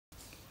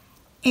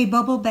A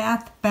bubble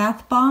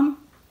bath bomb?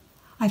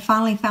 I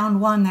finally found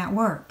one that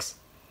works.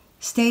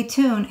 Stay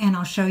tuned and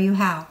I'll show you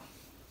how.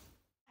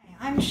 Hi,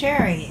 I'm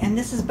Sherry and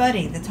this is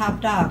Buddy, the top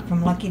dog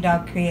from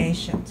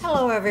LuckyDogCreations.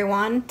 Hello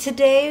everyone.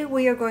 Today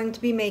we are going to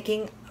be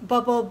making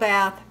bubble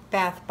bath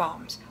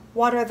bombs.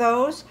 What are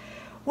those?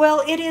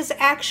 Well, it is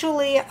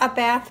actually a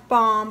bath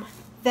bomb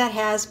that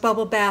has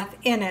bubble bath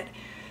in it.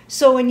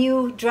 So when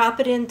you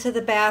drop it into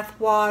the bath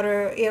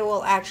water, it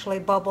will actually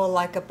bubble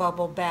like a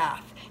bubble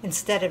bath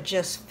instead of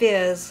just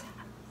fizz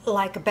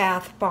like a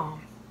bath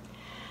bomb.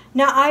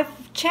 Now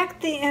I've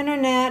checked the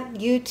internet,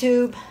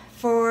 YouTube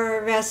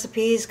for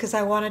recipes because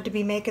I wanted to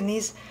be making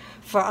these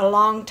for a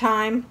long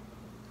time,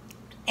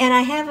 and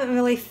I haven't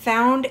really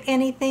found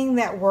anything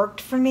that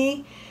worked for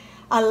me.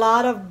 A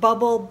lot of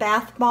bubble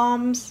bath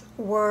bombs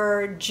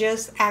were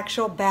just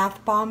actual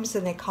bath bombs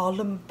and they called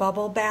them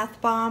bubble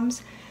bath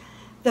bombs.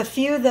 The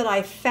few that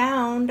I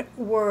found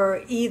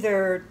were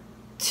either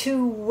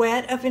too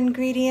wet of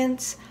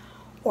ingredients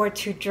or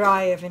too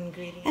dry of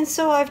ingredients. And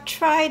so I've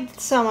tried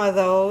some of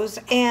those,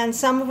 and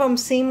some of them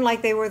seemed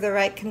like they were the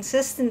right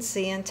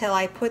consistency until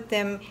I put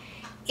them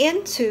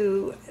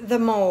into the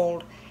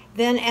mold.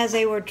 Then as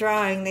they were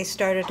drying, they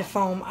started to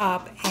foam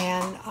up,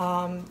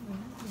 and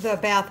the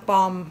bath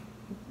bomb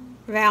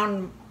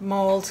round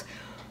molds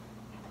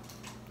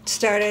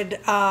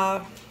started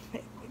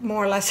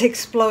more or less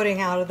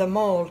exploding out of the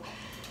mold.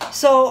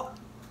 So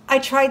I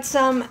tried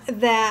some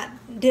that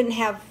didn't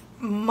have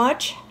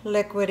much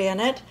liquid in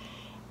it,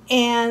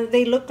 and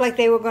they looked like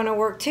they were going to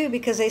work too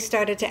because they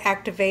started to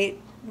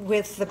activate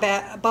with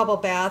the bubble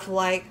bath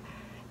like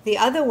the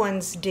other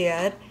ones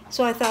did.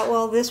 So I thought,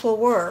 well, this will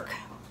work.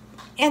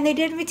 And they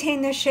did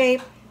retain their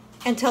shape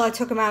until I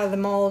took them out of the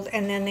mold,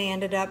 and then they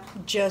ended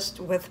up just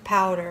with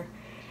powder.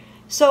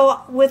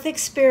 So with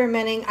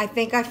experimenting, I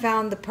think I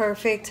found the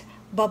perfect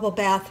bubble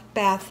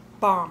bath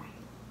bomb.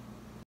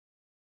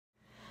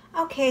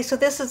 Okay, so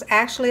this is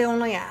actually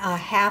only a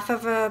half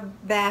of a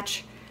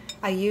batch.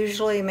 I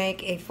usually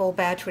make a full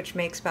batch, which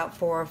makes about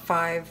 4 or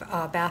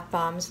 5 bath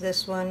bombs.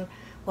 This one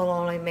will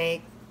only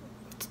make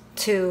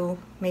 2,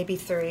 maybe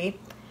 3.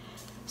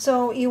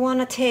 So you want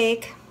to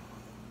take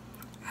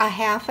a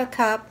half a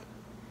cup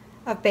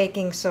of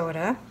baking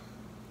soda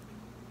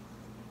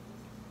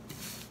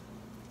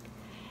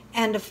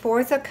and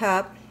 1/4 a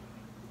cup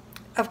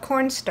of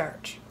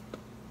cornstarch.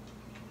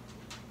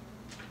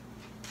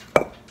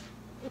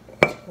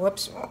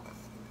 Whoops.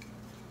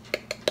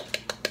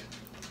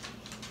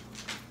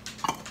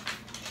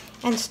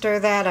 And stir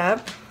that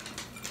up.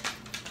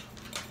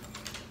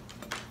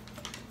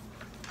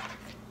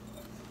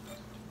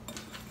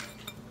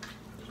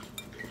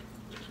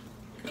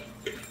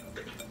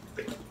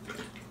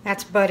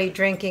 That's Buddy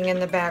drinking in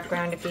the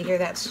background if you hear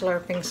that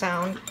slurping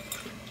sound.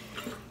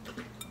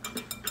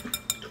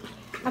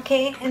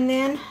 Okay, and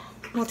then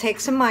we'll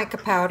take some mica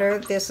powder.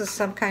 This is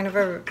some kind of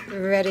a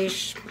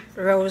reddish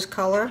rose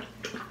color.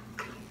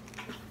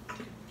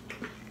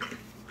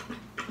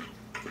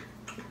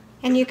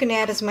 And you can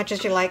add as much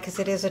as you like because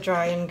it is a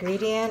dry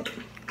ingredient.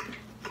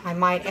 I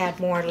might add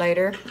more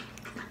later.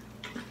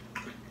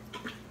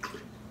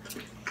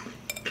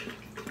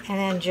 And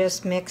then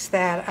just mix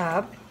that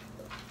up.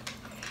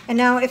 And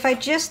now if I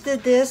just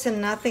did this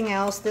and nothing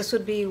else, this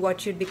would be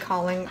what you'd be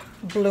calling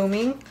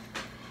blooming.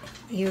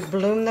 You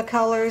bloom the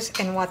colors,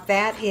 and what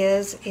that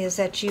is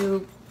that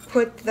you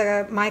put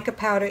the mica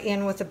powder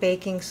in with the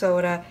baking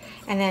soda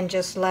and then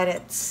just let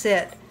it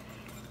sit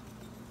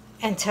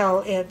until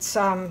it's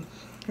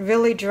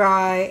really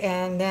dry,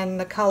 and then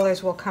the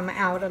colors will come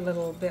out a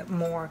little bit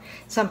more.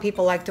 Some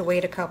people like to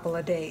wait a couple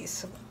of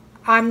days.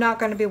 I'm not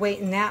going to be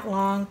waiting that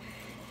long,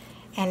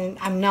 and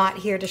I'm not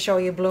here to show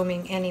you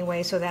blooming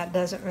anyway, so that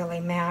doesn't really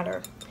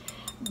matter.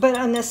 But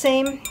on the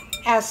same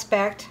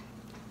aspect,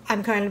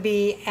 I'm going to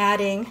be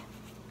adding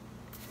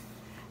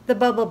the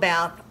bubble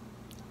bath.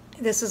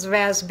 This is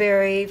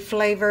raspberry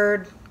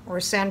flavored or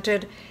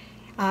scented.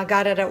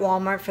 Got it at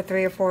Walmart for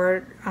 $3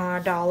 or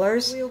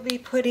 $4. We'll be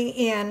putting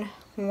in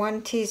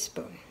 1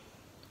 teaspoon.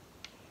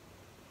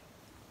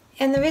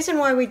 And the reason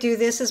why we do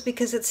this is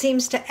because it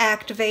seems to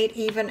activate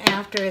even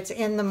after it's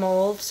in the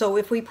mold. So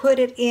if we put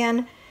it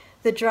in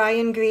the dry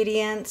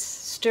ingredients,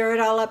 stir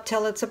it all up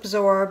till it's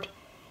absorbed,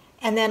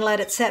 and then let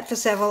it set for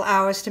several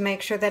hours to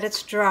make sure that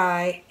it's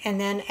dry, and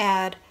then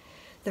add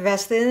the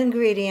rest of the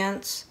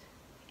ingredients,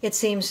 it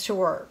seems to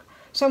work.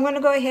 So I'm going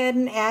to go ahead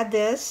and add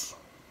this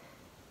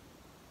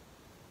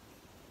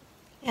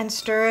and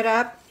stir it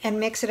up and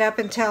mix it up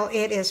until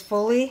it is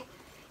fully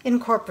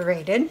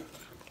incorporated.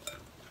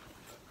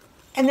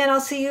 And then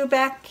I'll see you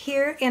back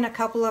here in a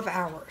couple of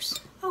hours.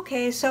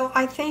 Okay, so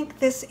I think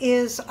this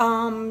is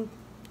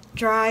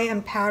dry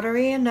and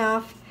powdery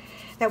enough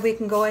that we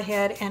can go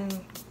ahead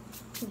and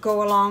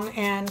go along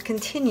and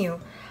continue.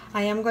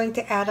 I am going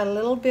to add a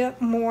little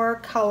bit more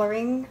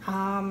coloring.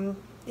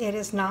 It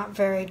is not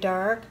very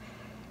dark.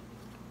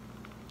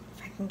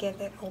 If I can get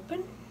that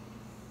open.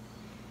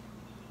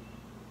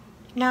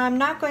 Now I'm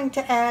not going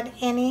to add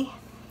any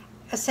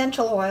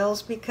essential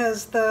oils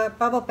because the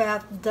bubble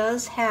bath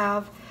does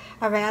have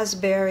a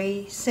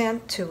raspberry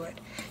scent to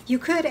it. You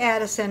could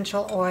add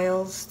essential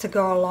oils to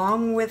go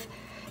along with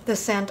the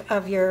scent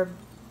of your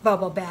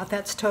bubble bath.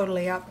 That's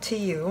totally up to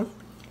you.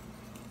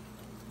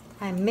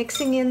 I'm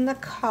mixing in the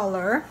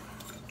color,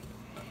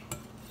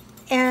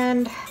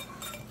 and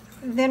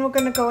then we're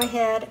going to go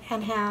ahead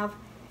and have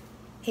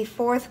a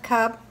 1/4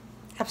 cup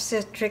of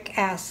citric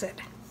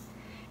acid.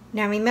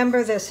 Now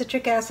remember, the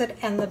citric acid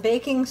and the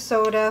baking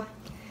soda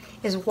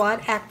is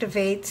what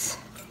activates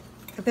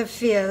the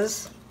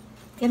fizz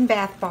in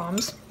bath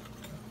bombs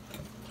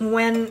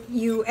when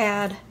you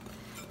add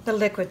the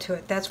liquid to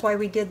it. That's why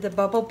we did the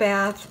bubble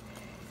bath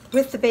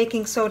with the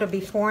baking soda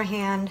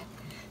beforehand,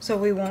 so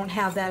we won't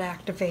have that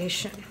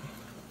activation.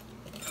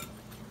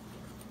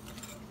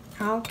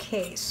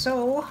 Okay,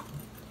 so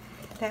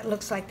that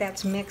looks like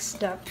that's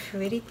mixed up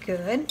pretty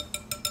good.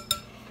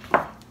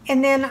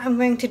 And then I'm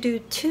going to do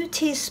 2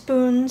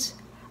 teaspoons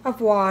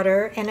of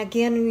water, and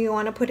again you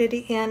want to put it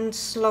in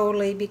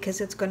slowly because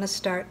it's going to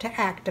start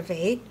to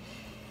activate.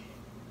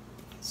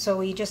 So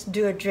we just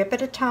do a drip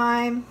at a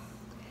time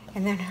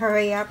and then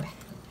hurry up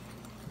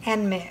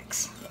and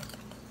mix.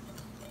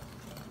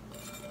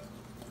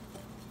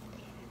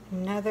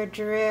 Another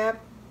drip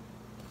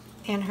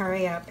and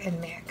hurry up and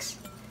mix.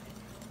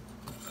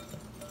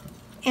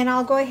 And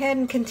I'll go ahead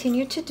and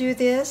continue to do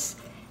this,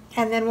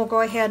 and then we'll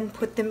go ahead and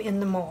put them in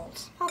the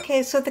molds.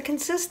 Okay, so the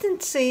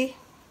consistency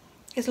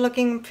is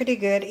looking pretty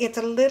good. It's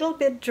a little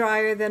bit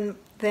drier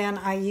than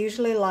I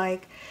usually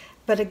like,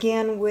 but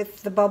again,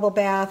 with the bubble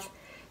bath,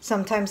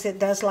 sometimes it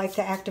does like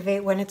to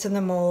activate when it's in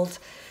the mold,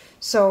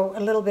 so a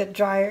little bit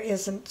drier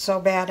isn't so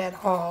bad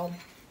at all.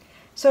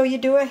 So you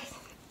do it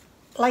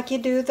like you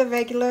do the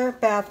regular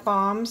bath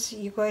bombs.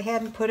 You go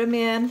ahead and put them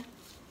in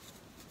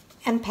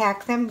and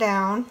pack them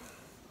down.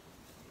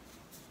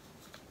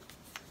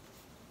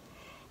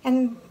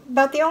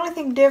 But the only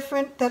thing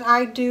different that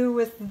I do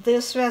with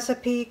this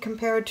recipe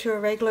compared to a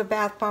regular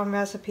bath bomb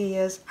recipe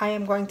is I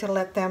am going to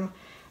let them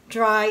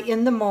dry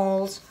in the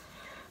molds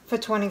for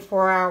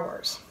 24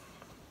 hours.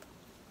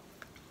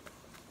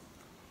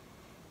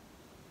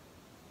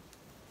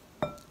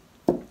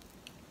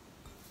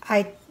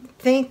 I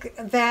think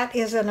that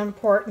is an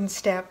important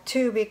step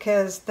too,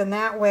 because then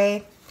that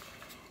way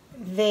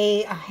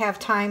they have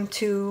time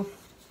to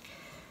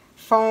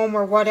foam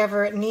or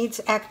whatever it needs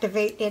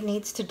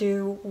to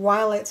do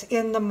while it's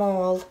in the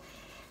mold,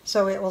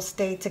 so it will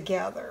stay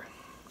together.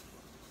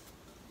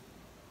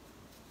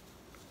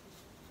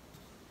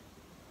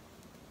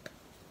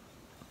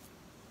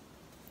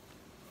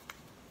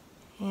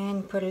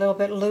 And put a little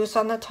bit loose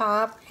on the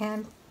top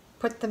and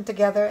put them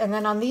together. And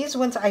then on these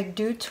ones I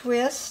do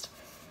twist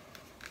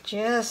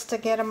just to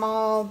get them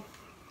all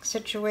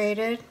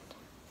situated.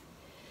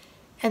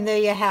 And there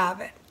you have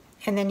it.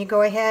 And then you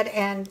go ahead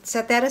and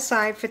set that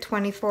aside for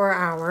 24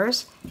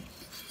 hours.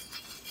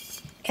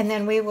 And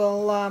then we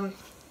will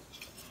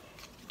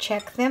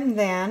check them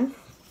then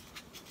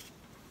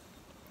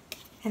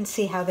and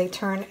see how they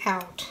turn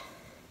out.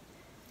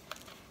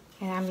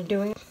 And I'm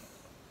doing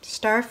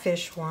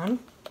starfish one.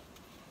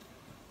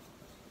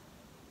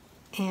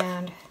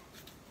 And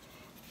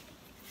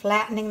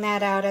flattening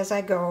that out as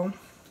I go.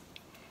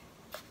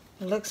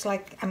 It looks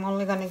like I'm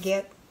only going to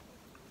get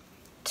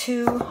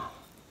 2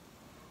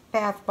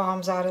 bath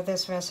bombs out of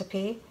this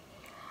recipe.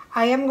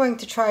 I am going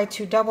to try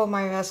to double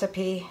my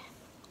recipe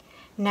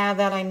now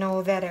that I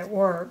know that it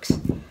works,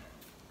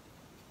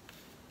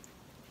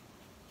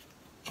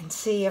 and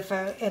see if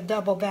a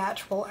double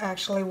batch will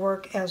actually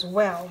work as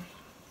well.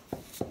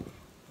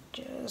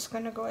 Just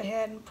going to go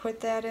ahead and put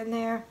that in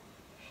there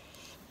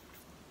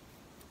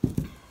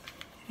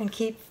and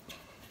keep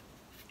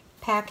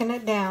packing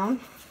it down,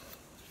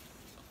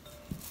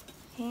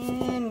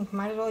 and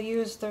might as well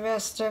use the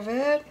rest of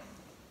it.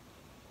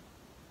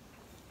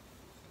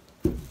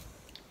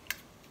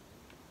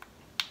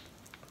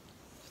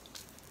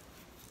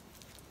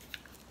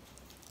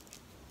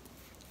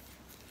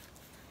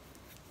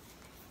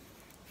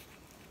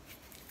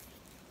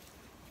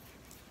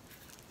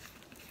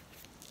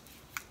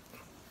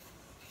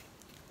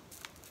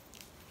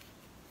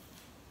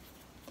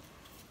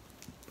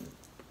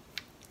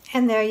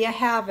 And there you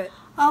have it.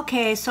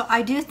 Okay, so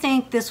I do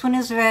think this one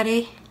is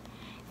ready.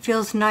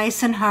 Feels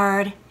nice and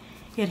hard.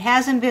 It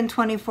hasn't been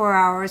 24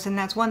 hours, and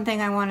that's one thing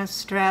I want to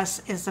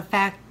stress, is the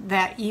fact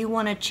that you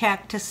want to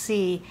check to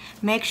see.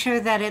 Make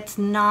sure that it's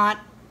not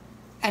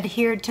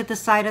adhered to the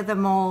side of the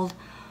mold,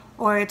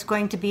 or it's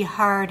going to be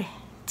hard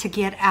to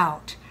get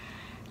out.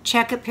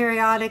 Check it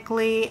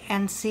periodically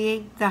and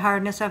see the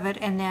hardness of it,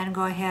 and then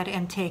go ahead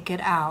and take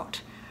it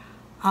out.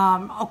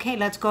 Okay,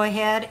 let's go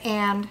ahead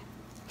and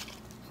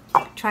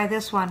try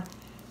this one.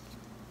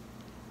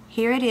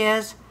 Here it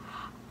is.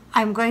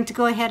 I'm going to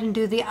go ahead and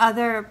do the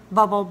other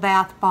bubble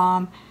bath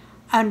bomb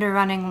under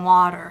running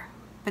water.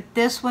 But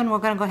this one we're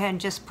going to go ahead and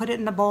just put it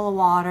in the bowl of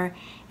water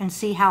and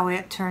see how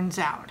it turns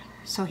out.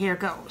 So here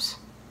goes.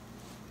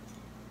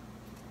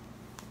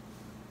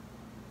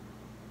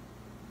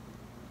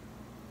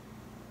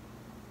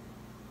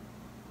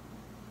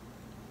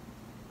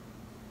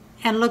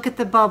 And look at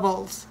the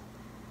bubbles.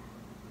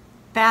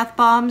 bath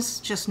bombs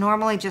just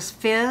normally just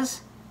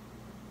fizz.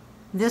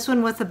 This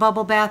one with the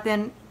bubble bath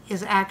in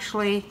is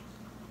actually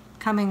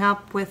coming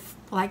up with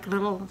like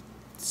little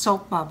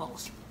soap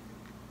bubbles.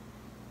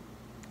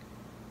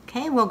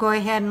 Okay, we'll go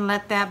ahead and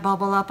let that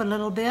bubble up a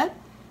little bit,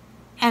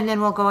 and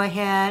then we'll go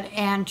ahead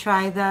and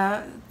try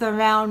the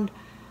round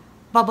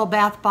bubble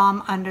bath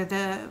bomb under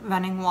the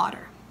running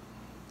water.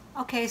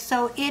 Okay,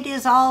 so it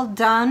is all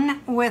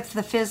done with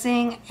the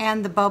fizzing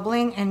and the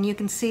bubbling, and you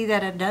can see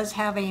that it does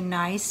have a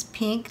nice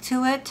pink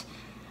to it.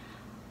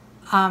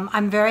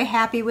 I'm very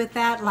happy with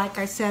that. Like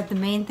I said, the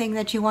main thing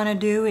that you want to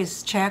do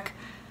is check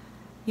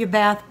your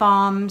bath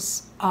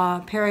bombs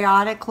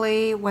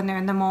periodically when they're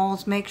in the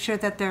molds. Make sure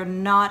that they're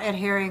not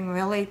adhering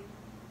really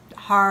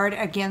hard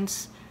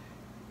against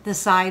the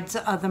sides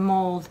of the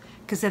mold,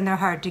 because then they're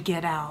hard to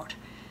get out.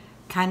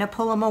 Kind of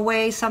pull them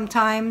away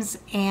sometimes,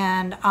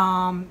 and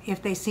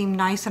if they seem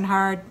nice and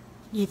hard,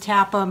 you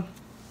tap them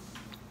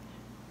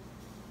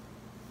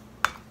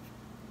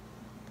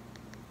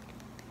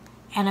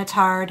and it's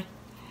hard,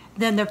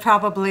 then they're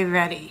probably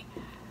ready,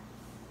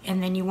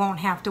 and then you won't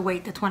have to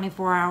wait the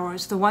 24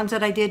 hours. The ones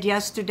that I did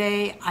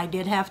yesterday, I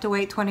did have to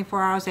wait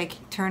 24 hours. They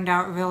turned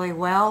out really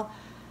well,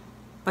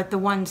 but the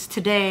ones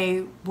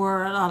today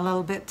were a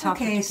little bit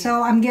tougher. Okay,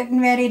 so I'm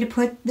getting ready to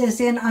put this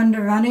in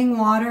under running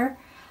water.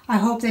 I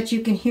hope that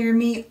you can hear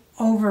me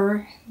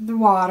over the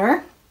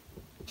water.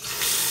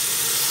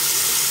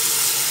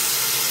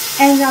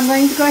 And I'm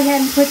going to go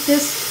ahead and put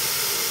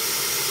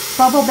this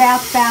bubble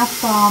bath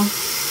bomb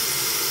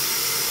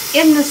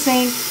in the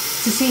sink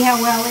to see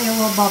how well it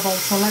will bubble.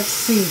 So let's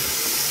see.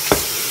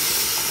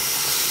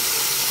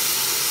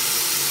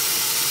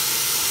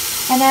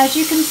 And as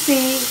you can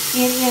see,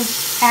 it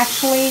is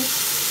actually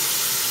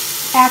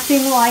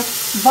acting like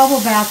bubble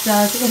bath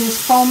does. It is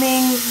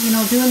foaming, you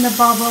know, doing the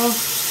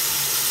bubbles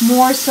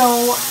more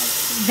so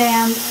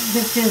than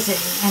the fizzing.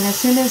 And as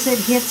soon as it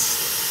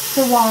hits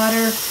the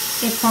water,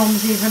 it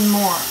foams even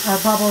more, or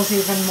bubbles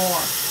even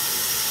more.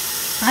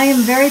 I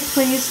am very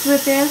pleased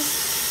with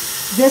this.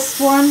 This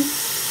one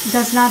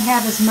does not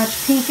have as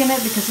much pink in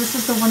it because this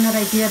is the one that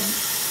I did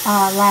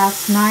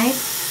last night.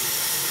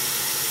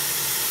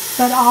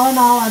 But all in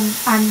all,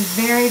 I'm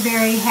very,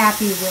 very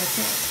happy with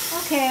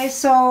it. Okay,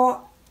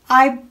 so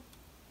I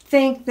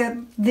think that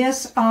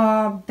this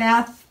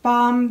bath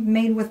bomb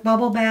made with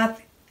bubble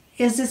bath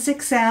is a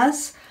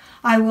success.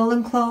 I will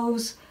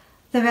enclose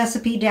the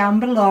recipe down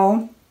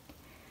below.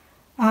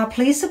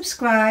 Please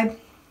subscribe.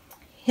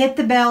 Hit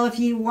the bell if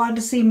you want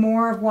to see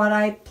more of what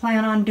I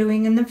plan on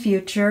doing in the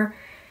future.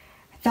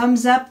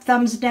 Thumbs up,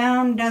 thumbs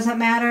down, doesn't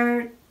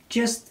matter.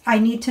 Just, I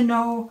need to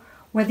know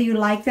whether you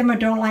like them or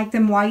don't like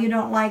them, why you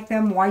don't like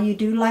them, why you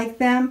do like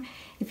them.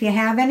 If you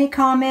have any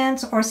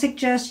comments or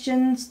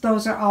suggestions,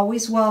 those are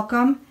always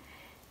welcome.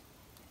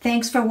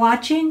 Thanks for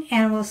watching,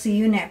 and we'll see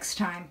you next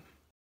time.